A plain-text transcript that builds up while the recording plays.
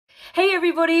Hey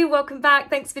everybody, welcome back.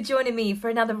 Thanks for joining me for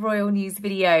another Royal News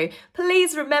video.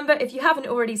 Please remember, if you haven't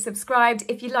already subscribed,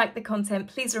 if you like the content,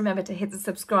 please remember to hit the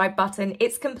subscribe button.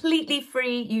 It's completely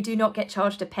free. You do not get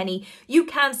charged a penny. You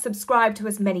can subscribe to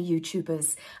as many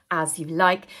YouTubers as you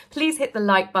like. Please hit the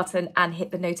like button and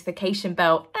hit the notification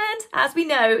bell. And as we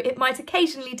know, it might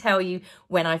occasionally tell you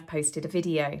when I've posted a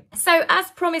video. So as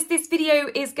promised, this video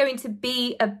is going to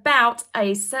be about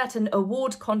a certain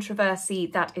award controversy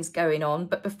that is going on.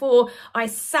 But before I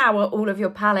sour all of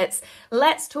your palates,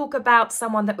 let's talk about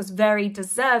someone that was very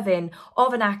deserving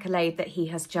of an accolade that he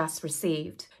has just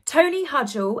received. Tony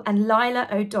Hudgell and Lila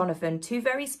O'Donovan, two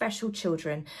very special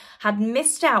children, had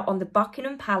missed out on the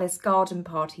Buckingham Palace garden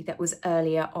party that was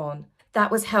earlier on.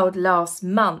 That was held last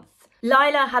month.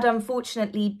 Lila had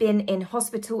unfortunately been in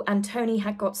hospital and Tony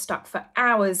had got stuck for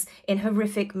hours in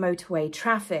horrific motorway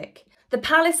traffic. The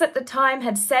palace at the time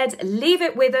had said, leave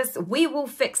it with us, we will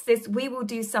fix this, we will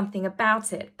do something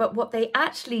about it. But what they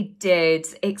actually did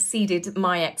exceeded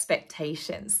my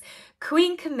expectations.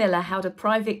 Queen Camilla held a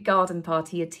private garden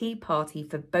party, a tea party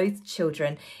for both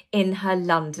children in her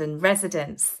London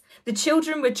residence. The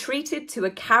children were treated to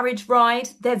a carriage ride,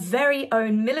 their very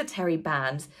own military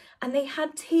band, and they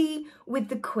had tea with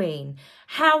the Queen.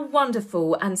 How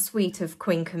wonderful and sweet of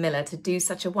Queen Camilla to do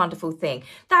such a wonderful thing.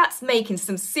 That's making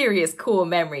some serious core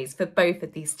memories for both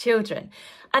of these children.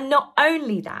 And not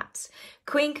only that,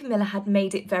 Queen Camilla had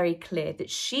made it very clear that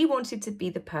she wanted to be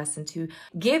the person to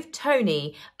give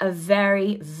Tony a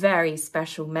very, very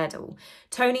special medal.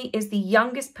 Tony is the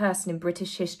youngest person in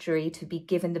British history to be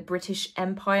given the British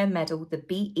Empire Medal, the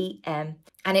BEM,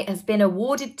 and it has been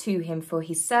awarded to him for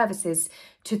his services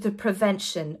to the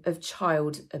prevention of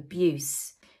child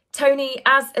abuse. Tony,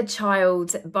 as a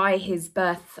child, by his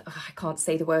birth, I can't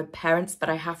say the word parents, but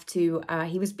I have to,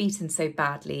 he was beaten so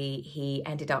badly, he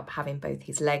ended up having both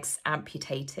his legs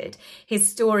amputated. His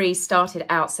story started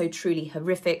out so truly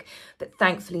horrific, but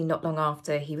thankfully not long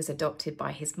after, he was adopted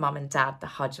by his mum and dad, the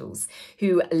Hudgells,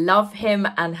 who love him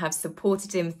and have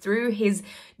supported him through his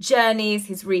journeys,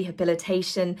 his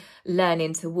rehabilitation,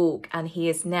 learning to walk, and he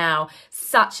is now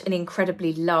such an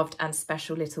incredibly loved and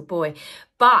special little boy.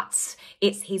 But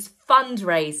it's his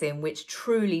fundraising which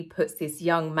truly puts this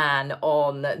young man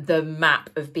on the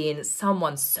map of being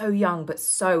someone so young but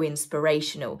so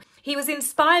inspirational. He was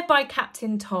inspired by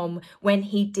Captain Tom when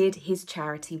he did his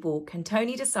charity walk, and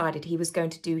Tony decided he was going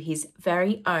to do his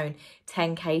very own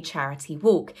 10k charity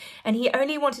walk. And he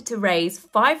only wanted to raise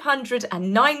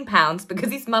 £509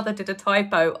 because his mother did a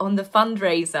typo on the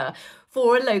fundraiser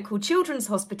for a local children's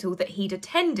hospital that he'd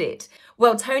attended.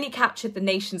 Well, Tony captured the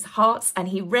nation's hearts and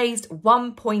he raised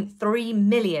 1.3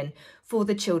 million for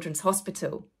the children's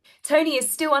hospital. Tony is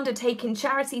still undertaking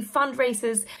charity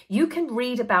fundraisers. You can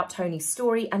read about Tony's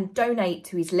story and donate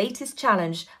to his latest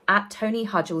challenge at Tony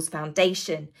Hudgell's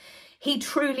Foundation. He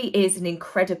truly is an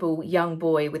incredible young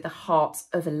boy with the heart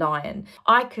of a lion.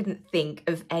 I couldn't think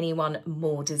of anyone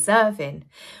more deserving.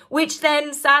 Which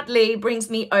then sadly brings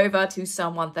me over to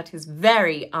someone that is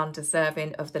very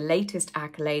undeserving of the latest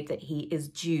accolade that he is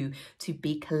due to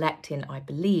be collecting, I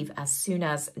believe, as soon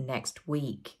as next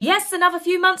week. Yes, another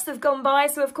few months have gone by,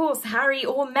 so of course Harry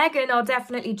or Meghan are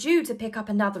definitely due to pick up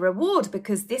another award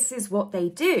because this is what they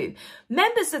do.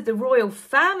 Members of the royal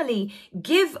family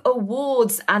give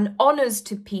awards and honours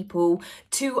to people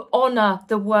to honour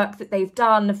the work that they've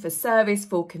done for service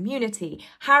for community.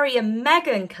 Harry and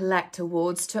Meghan collect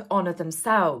awards to honour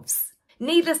themselves.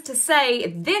 Needless to say,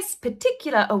 this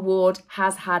particular award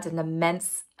has had an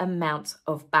immense amount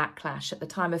of backlash. At the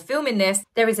time of filming this,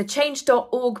 there is a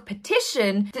change.org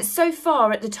petition that so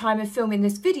far at the time of filming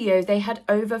this video, they had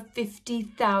over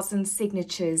 50,000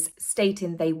 signatures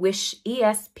stating they wish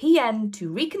ESPN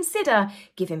to reconsider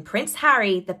giving Prince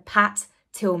Harry the Pat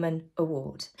Tillman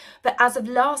Award. But as of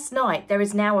last night, there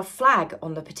is now a flag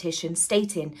on the petition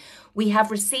stating, we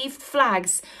have received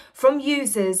flags from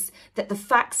users that the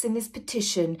facts in this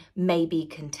petition may be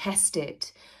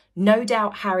contested. No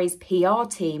doubt Harry's PR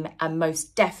team and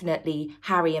most definitely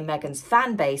Harry and Meghan's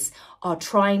fan base are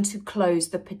trying to close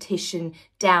the petition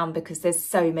down because there's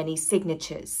so many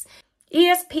signatures.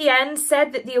 ESPN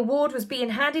said that the award was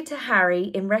being handed to Harry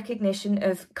in recognition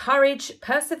of courage,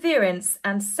 perseverance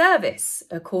and service,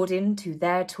 according to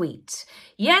their tweet.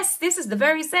 Yes, this is the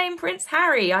very same Prince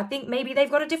Harry. I think maybe they've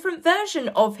got a different version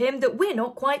of him that we're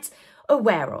not quite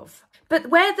aware of. But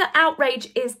where the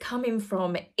outrage is coming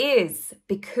from is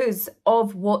because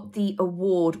of what the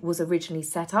award was originally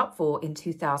set up for in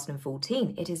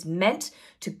 2014. It is meant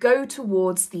to go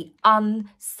towards the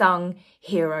unsung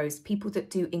heroes, people that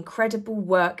do incredible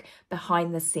work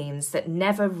behind the scenes that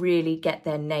never really get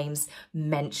their names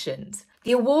mentioned.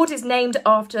 The award is named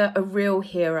after a real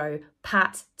hero,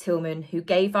 Pat Tillman, who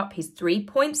gave up his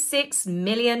 $3.6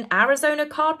 million Arizona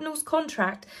Cardinals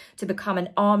contract to become an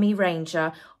Army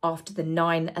Ranger after the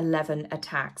 9/11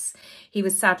 attacks. He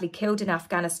was sadly killed in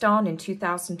Afghanistan in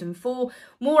 2004.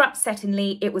 More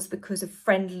upsettingly, it was because of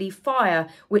friendly fire,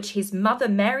 which his mother,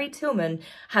 Mary Tillman,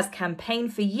 has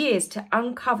campaigned for years to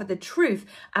uncover the truth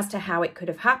as to how it could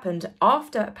have happened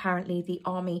after apparently the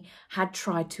Army had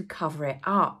tried to cover it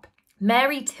up.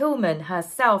 Mary Tillman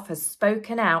herself has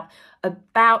spoken out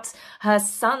about her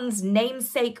son's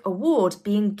namesake award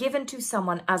being given to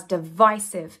someone as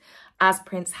divisive as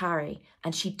Prince Harry,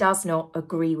 and she does not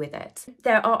agree with it.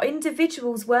 There are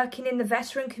individuals working in the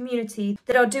veteran community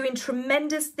that are doing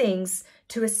tremendous things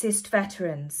to assist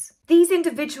veterans. These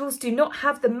individuals do not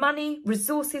have the money,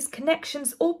 resources,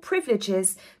 connections, or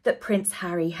privileges that Prince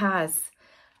Harry has.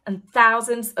 And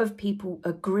thousands of people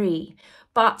agree.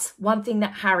 But one thing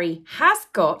that Harry has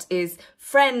got is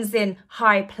friends in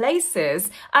high places,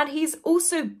 and he's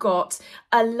also got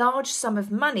a large sum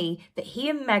of money that he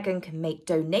and Meghan can make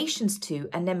donations to,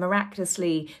 and then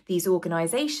miraculously these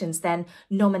organisations then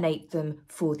nominate them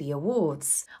for the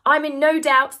awards. I'm in no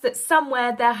doubt that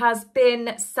somewhere there has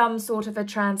been some sort of a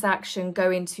transaction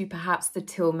going to perhaps the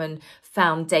Tillman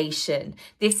Foundation.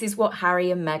 This is what Harry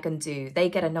and Meghan do. They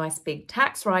get a nice big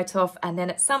tax write-off, and then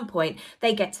at some point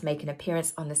they get to make an appearance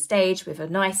on the stage with a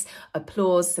nice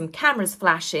applause, some cameras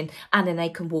flashing, and then they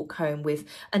can walk home with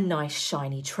a nice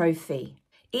shiny trophy.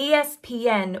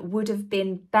 ESPN would have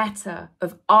been better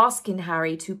of asking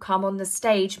Harry to come on the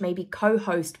stage, maybe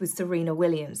co-host with Serena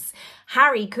Williams.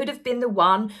 Harry could have been the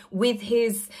one with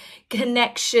his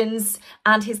connections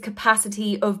and his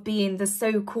capacity of being the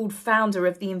so-called founder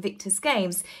of the Invictus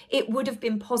Games. It would have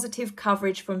been positive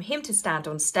coverage from him to stand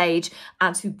on stage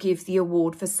and to give the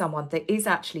award for someone that is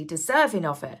actually deserving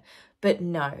of it. But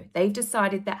no, they've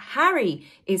decided that Harry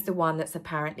is the one that's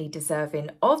apparently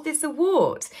deserving of this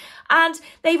award. And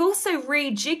they've also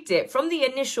rejigged it from the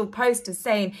initial poster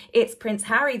saying it's Prince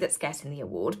Harry that's getting the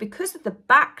award because of the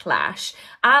backlash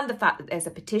and the fact that there's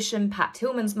a petition. Pat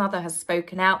Tillman's mother has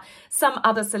spoken out. Some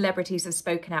other celebrities have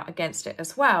spoken out against it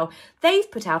as well.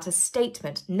 They've put out a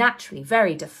statement, naturally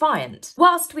very defiant.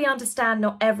 Whilst we understand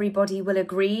not everybody will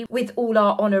agree with all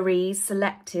our honorees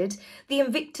selected, the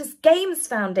Invictus Games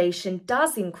Foundation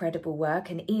does incredible work,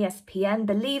 and ESPN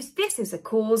believes this is a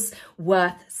cause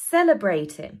worth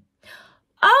celebrating.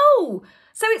 Oh,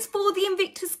 so it's for the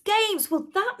Invictus Games. Well,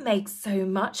 that makes so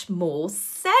much more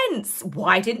sense.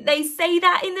 Why didn't they say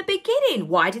that in the beginning?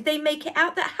 Why did they make it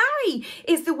out that Harry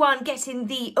is the one getting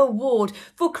the award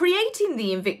for creating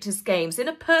the Invictus Games in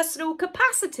a personal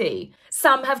capacity?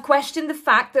 Some have questioned the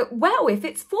fact that, well, if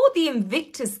it's for the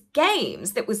Invictus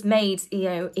Games that was made,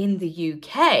 in the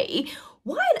UK,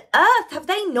 why on earth have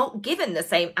they not given the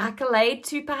same accolade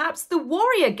to perhaps the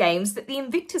Warrior Games that the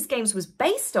Invictus Games was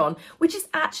based on, which is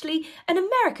actually an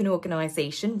American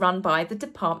organisation run by the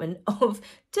Department of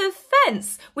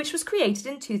Defence, which was created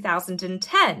in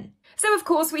 2010. So, of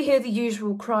course, we hear the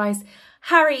usual cries,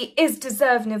 Harry is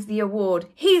deserving of the award.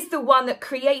 He's the one that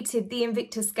created the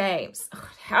Invictus Games.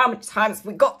 How many times have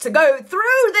we got to go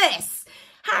through this?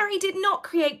 Harry did not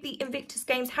create the Invictus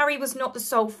Games. Harry was not the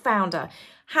sole founder.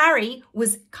 Harry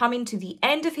was coming to the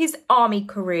end of his army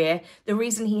career. The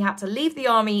reason he had to leave the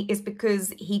army is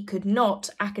because he could not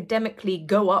academically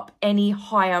go up any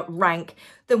higher rank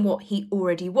than what he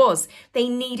already was. They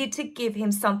needed to give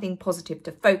him something positive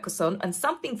to focus on and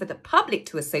something for the public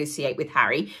to associate with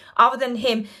Harry, other than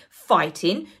him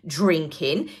fighting,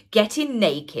 drinking, getting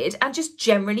naked, and just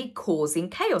generally causing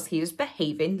chaos. He was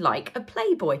behaving like a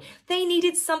playboy. They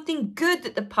needed something good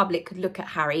that the public could look at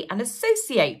Harry and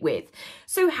associate with.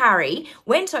 So Harry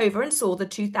went over and saw the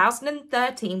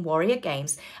 2013 Warrior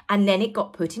Games, and then it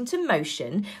got put into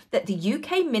motion that the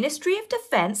UK Ministry of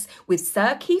Defence, with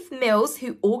Sir Keith Mills,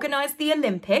 who organised the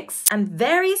Olympics, and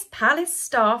various palace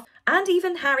staff, and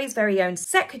even Harry's very own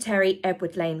secretary,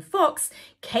 Edward Lane Fox,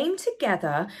 came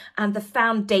together, and the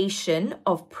foundation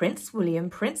of Prince William,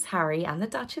 Prince Harry and the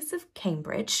Duchess of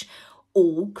Cambridge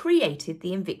all created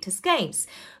the Invictus Games.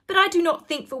 But I do not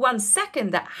think for one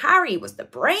second that Harry was the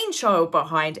brainchild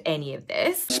behind any of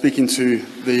this. Speaking to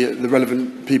the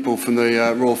relevant people from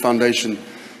the Royal Foundation,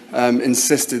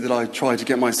 insisted that I try to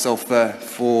get myself there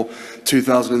for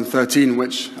 2013,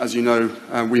 which, as you know,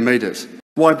 we made it.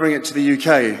 Why bring it to the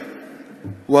UK?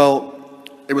 Well,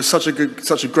 it was such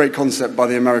a great concept by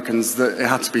the Americans that it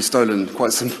had to be stolen.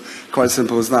 Quite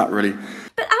simple as that, really.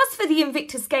 But as for the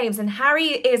Invictus Games, and Harry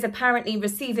is apparently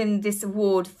receiving this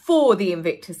award for the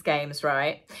Invictus Games,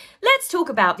 right? Let's talk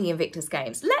about the Invictus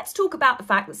Games. Let's talk about the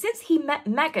fact that since he met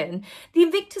Meghan, the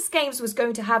Invictus Games was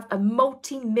going to have a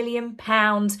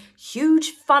multi-million-pound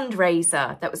huge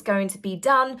fundraiser that was going to be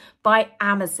done by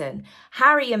Amazon.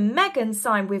 Harry and Meghan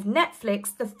signed with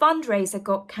Netflix. The fundraiser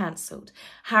got cancelled.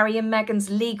 Harry and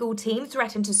Meghan's legal team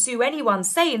threatened to sue anyone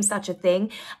saying such a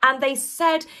thing, and they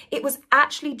said it was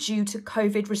actually due to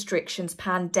COVID restrictions,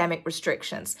 pandemic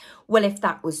restrictions. Well, if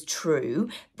that was true,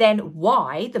 then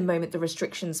why, the moment the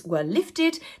restrictions were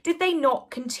lifted, did they not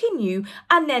continue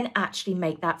and then actually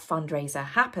make that fundraiser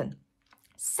happen?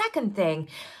 Second thing,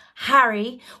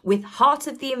 Harry with Heart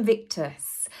of the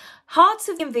Invictus. Heart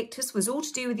of the Invictus was all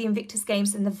to do with the Invictus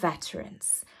Games and the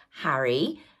veterans.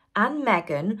 Harry and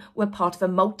Meghan were part of a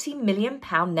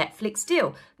multi-million-pound Netflix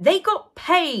deal. They got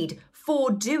paid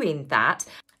for doing that.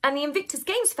 And the Invictus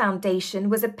Games Foundation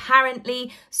was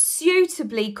apparently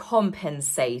suitably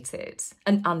compensated,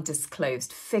 an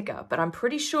undisclosed figure, but I'm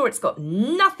pretty sure it's got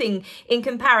nothing in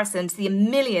comparison to the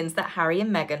millions that Harry and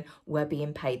Meghan were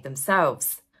being paid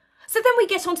themselves. So then we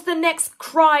get on to the next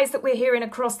cries that we're hearing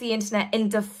across the internet in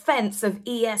defence of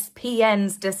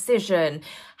ESPN's decision.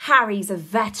 Harry's a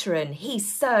veteran. He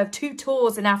served 2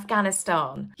 tours in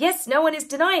Afghanistan. Yes, no one is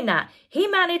denying that. He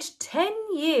managed 10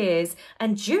 years,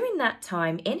 and during that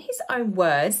time, in his own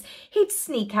words, he'd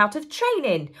sneak out of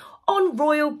training on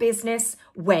royal business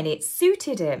when it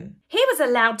suited him. He was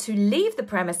allowed to leave the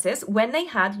premises when they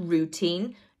had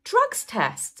routine drugs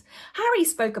tests. Harry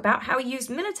spoke about how he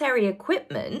used military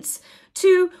equipment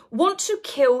to want to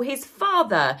kill his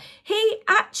father. He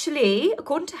actually,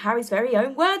 according to Harry's very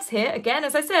own words here, again,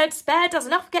 as I said, spare does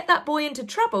enough get that boy into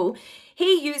trouble.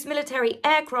 He used military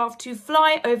aircraft to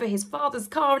fly over his father's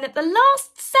car, and at the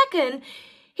last second,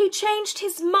 he changed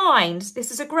his mind.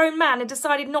 This is a grown man, and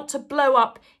decided not to blow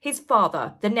up his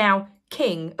father, the now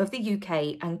King of the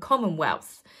UK and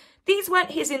Commonwealth. These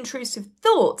weren't his intrusive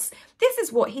thoughts. This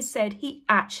is what he said he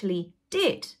actually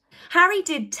did. Harry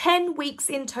did 10 weeks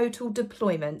in total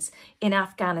deployment in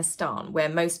Afghanistan, where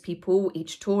most people,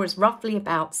 each tour is roughly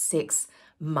about 6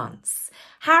 months.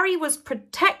 Harry was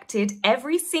protected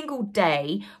every single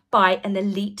day by an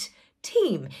elite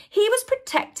team. He was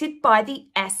protected by the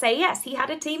SAS. He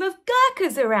had a team of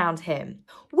Gurkhas around him.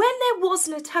 When there was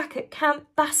an attack at Camp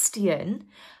Bastion,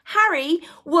 Harry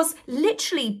was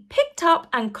literally picked up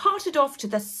and carted off to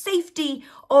the safety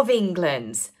of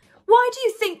England. Why do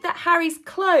you think that Harry's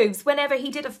clothes, whenever he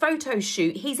did a photo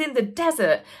shoot, he's in the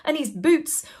desert and his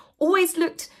boots always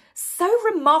looked so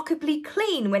remarkably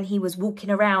clean when he was walking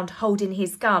around holding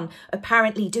his gun,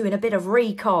 apparently doing a bit of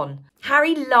recon?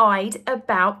 Harry lied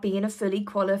about being a fully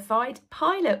qualified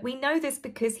pilot. We know this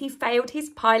because he failed his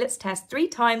pilot's test 3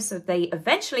 times, so they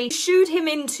eventually shooed him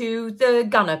into the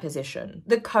gunner position,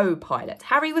 the co-pilot.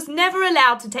 Harry was never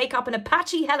allowed to take up an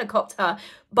Apache helicopter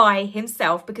by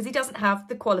himself because he doesn't have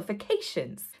the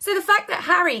qualifications. So the fact that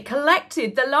Harry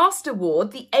collected the last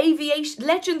award, the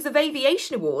Legends of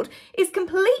Aviation Award, is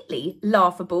completely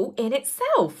laughable in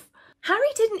itself. Harry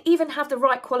didn't even have the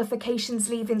right qualifications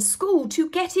leaving school to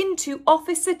get into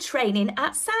officer training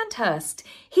at Sandhurst.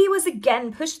 He was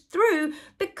again pushed through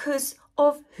because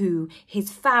of who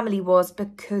his family was,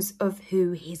 because of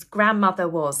who his grandmother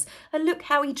was. And look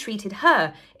how he treated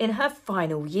her in her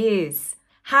final years.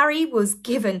 Harry was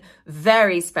given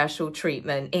very special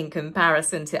treatment in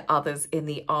comparison to others in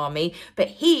the army, but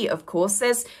he, of course,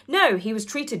 says, no, he was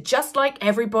treated just like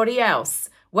everybody else.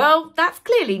 Well, that's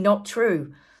clearly not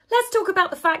true. Let's talk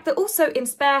about the fact that also in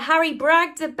Spare, Harry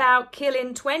bragged about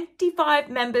killing 25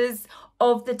 members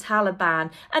of the Taliban.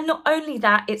 And not only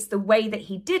that, it's the way that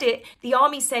he did it. The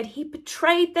army said he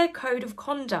betrayed their code of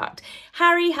conduct.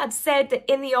 Harry had said that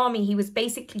in the army, he was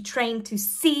basically trained to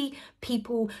see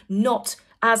people not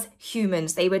as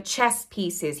humans. They were chess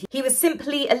pieces. He was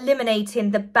simply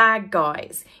eliminating the bad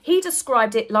guys. He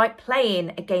described it like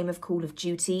playing a game of Call of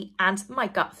Duty, and my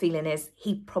gut feeling is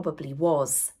he probably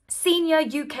was. Senior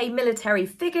UK military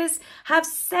figures have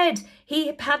said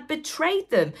he had betrayed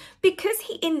them because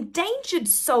he endangered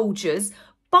soldiers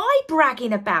by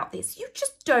bragging about this. You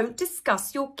just don't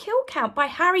discuss your kill count. By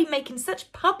Harry making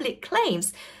such public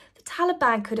claims, the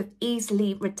Taliban could have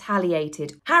easily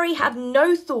retaliated. Harry had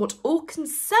no thought or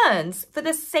concerns for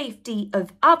the safety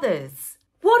of others.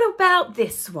 What about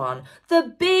this one?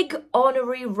 The big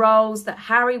honorary rolls that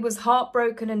Harry was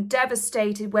heartbroken and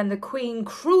devastated when the Queen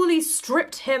cruelly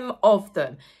stripped him of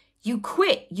them. You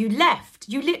quit, you left,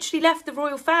 you literally left the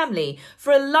royal family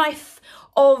for a life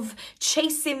of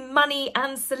chasing money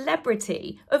and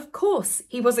celebrity. Of course,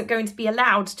 he wasn't going to be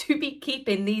allowed to be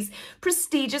keeping these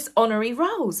prestigious honorary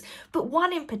rolls, but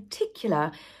one in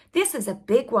particular, this is a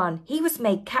big one. He was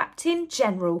made Captain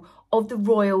General of the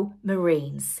Royal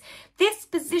Marines. This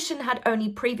position had only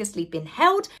previously been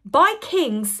held by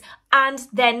kings and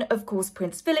then, of course,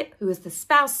 Prince Philip, who was the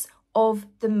spouse of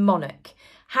the monarch.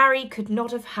 Harry could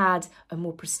not have had a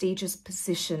more prestigious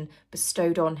position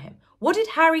bestowed on him. What did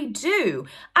Harry do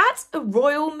at a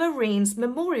Royal Marines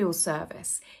memorial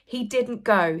service? He didn't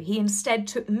go. He instead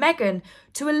took Meghan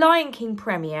to a Lion King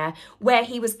premiere where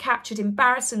he was captured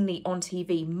embarrassingly on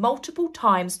TV multiple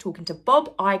times talking to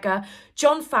Bob Iger,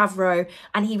 Jon Favreau,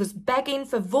 and he was begging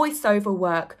for voiceover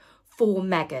work for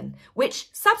Meghan, which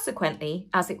subsequently,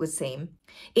 as it would seem,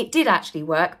 it did actually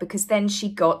work because then she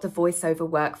got the voiceover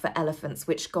work for Elephants,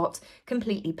 which got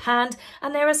completely panned.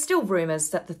 And there are still rumours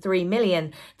that the $3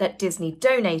 million that Disney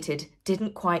donated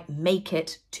didn't quite make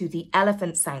it to the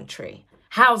elephant sanctuary.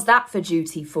 How's that for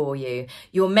duty for you?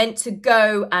 You're meant to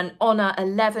go and honour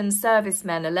 11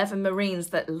 servicemen, 11 Marines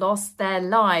that lost their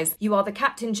lives. You are the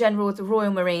Captain General of the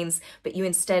Royal Marines, but you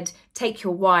instead take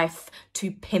your wife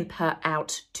to pimp her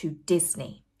out to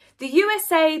Disney. The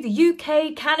USA, the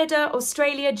UK, Canada,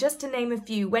 Australia, just to name a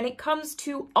few, when it comes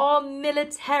to our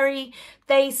military,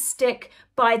 they stick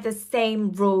by the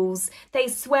same rules. They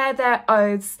swear their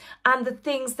oaths, and the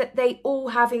things that they all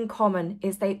have in common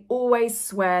is they always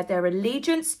swear their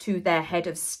allegiance to their head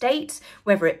of state,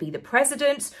 whether it be the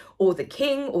president or the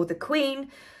king or the queen,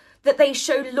 that they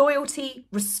show loyalty,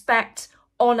 respect,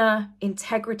 honour,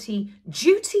 integrity,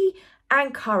 duty,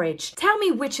 and courage. Tell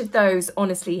me which of those,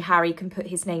 honestly, Harry can put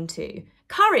his name to.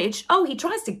 Courage? Oh, he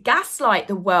tries to gaslight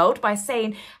the world by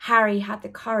saying Harry had the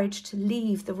courage to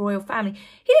leave the royal family.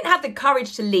 He didn't have the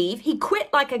courage to leave. He quit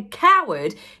like a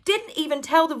coward, didn't even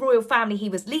tell the royal family he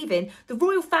was leaving. The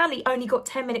royal family only got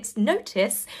 10 minutes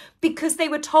notice because they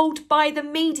were told by the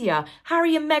media.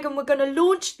 Harry and Meghan were going to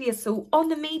launch the assault on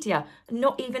the media,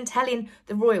 not even telling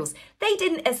the royals. They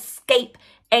didn't escape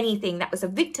anything. That was a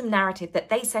victim narrative that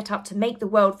they set up to make the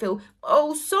world feel,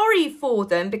 oh, sorry for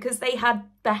them because they had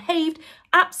behaved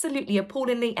absolutely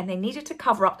appallingly and they needed to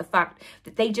cover up the fact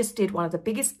that they just did one of the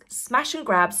biggest smash and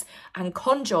grabs and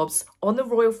con jobs on the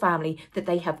royal family that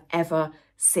they have ever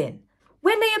seen.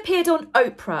 When they appeared on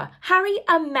Oprah, Harry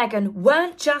and Meghan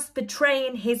weren't just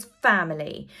betraying his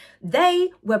family. They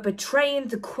were betraying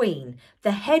the Queen,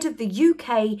 the head of the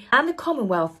UK and the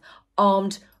Commonwealth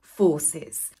Armed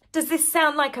Forces. Does this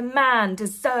sound like a man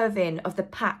deserving of the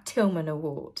Pat Tillman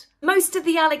Award? Most of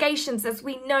the allegations, as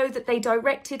we know that they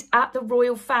directed at the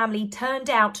royal family, turned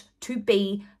out to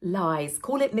be lies.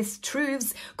 Call it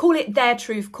mistruths, call it their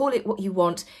truth, call it what you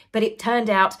want, but it turned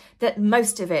out that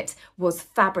most of it was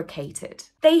fabricated.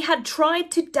 They had tried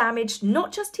to damage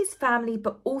not just his family,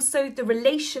 but also the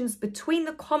relations between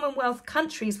the Commonwealth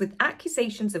countries with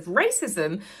accusations of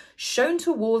racism shown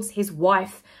towards his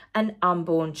wife and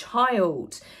unborn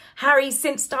child. Harry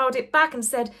since dialed it back and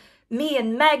said, "Me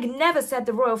and Meg never said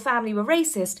the royal family were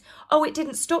racist. Oh, it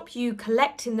didn't stop you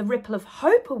collecting the Ripple of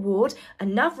Hope Award,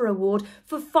 another award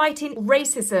for fighting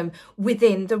racism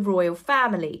within the royal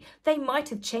family." They might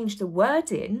have changed the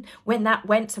wording when that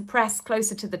went to press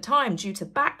closer to the time due to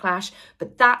backlash,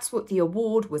 but that's what the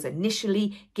award was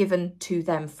initially given to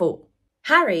them for.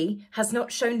 Harry has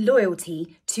not shown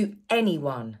loyalty to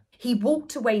anyone. He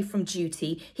walked away from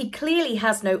duty. He clearly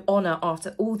has no honour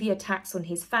after all the attacks on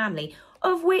his family,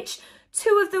 of which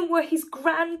 2 of them were his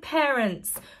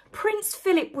grandparents. Prince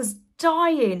Philip was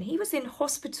dying. He was in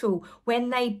hospital when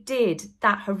they did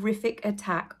that horrific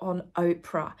attack on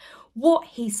Oprah. What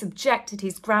he subjected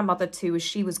his grandmother to as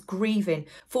she was grieving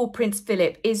for Prince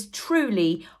Philip is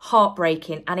truly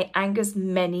heartbreaking, and it angers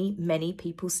many, many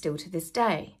people still to this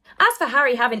day. As for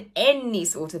Harry having any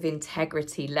sort of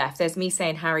integrity left, there's me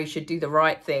saying Harry should do the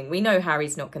right thing. We know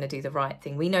Harry's not going to do the right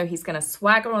thing. We know he's going to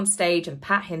swagger on stage and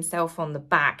pat himself on the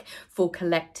back for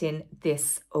collecting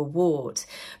this award.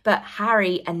 But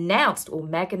Harry announced, or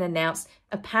Meghan announced,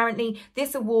 apparently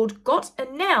this award got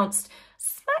announced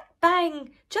smack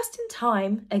bang just in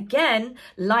time, again,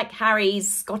 like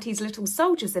Harry's Scotty's Little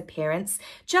Soldiers appearance,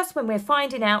 just when we're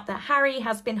finding out that Harry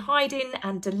has been hiding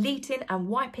and deleting and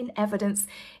wiping evidence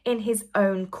in his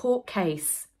own court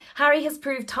case. Harry has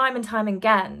proved time and time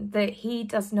again that he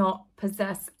does not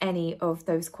possess any of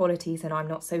those qualities, and I'm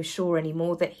not so sure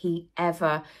anymore that he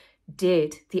ever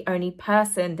did. The only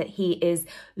person that he is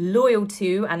loyal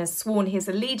to and has sworn his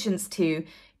allegiance to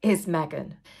is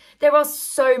Meghan. There are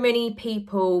so many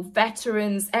people,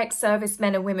 veterans,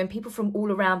 ex-servicemen and women, people from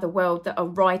all around the world that are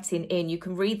writing in. You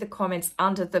can read the comments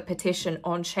under the petition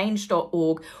on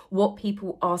change.org, what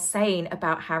people are saying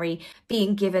about Harry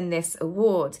being given this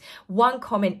award. One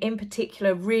comment in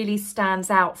particular really stands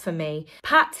out for me.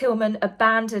 Pat Tillman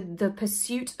abandoned the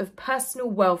pursuit of personal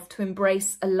wealth to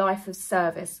embrace a life of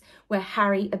service, where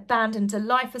Harry abandoned a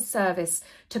life of service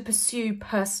to pursue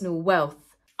personal wealth.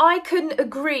 I couldn't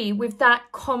agree with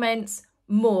that comment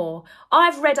more.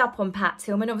 I've read up on Pat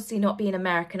Tillman, obviously not being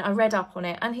American, I read up on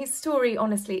it, and his story,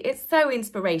 honestly, it's so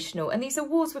inspirational. And these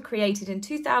awards were created in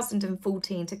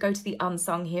 2014 to go to the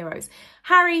unsung heroes.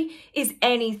 Harry is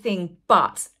anything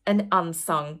but an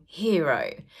unsung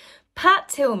hero. Pat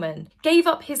Tillman gave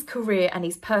up his career and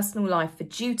his personal life for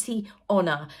duty,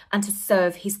 honour, and to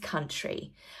serve his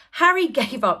country. Harry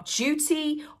gave up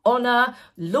duty, honour,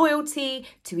 loyalty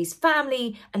to his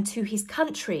family and to his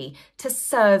country to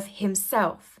serve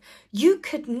himself. You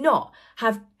could not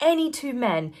have any two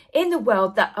men in the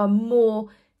world that are more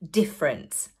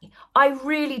different. I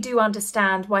really do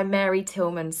understand why Mary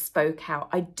Tillman spoke out.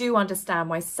 I do understand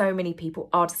why so many people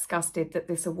are disgusted that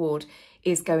this award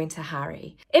is going to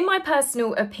Harry. In my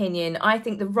personal opinion, I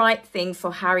think the right thing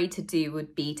for Harry to do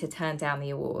would be to turn down the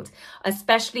award,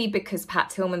 especially because Pat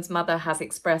Tillman's mother has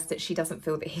expressed that she doesn't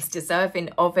feel that he's deserving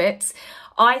of it.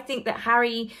 I think that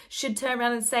Harry should turn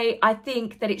around and say, I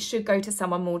think that it should go to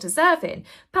someone more deserving.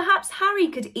 Perhaps Harry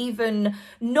could even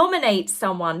nominate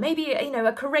someone, maybe, you know,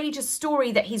 a courageous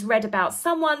story that he's read about,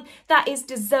 someone that is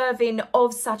deserving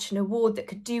of such an award that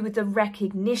could do with the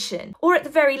recognition. Or at the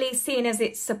very least, seeing as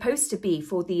it's supposed to be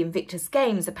for the Invictus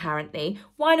Games, apparently,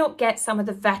 why not get some of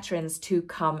the veterans to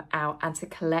come out and to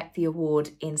collect the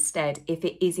award instead, if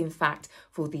it is in fact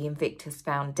for the Invictus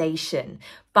Foundation.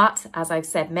 But as I've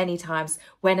said many times,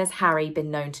 when has Harry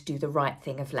been known to do the right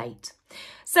thing of late?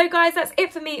 So guys, that's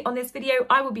it for me on this video.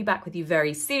 I will be back with you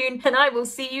very soon and I will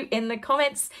see you in the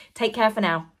comments. Take care for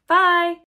now. Bye.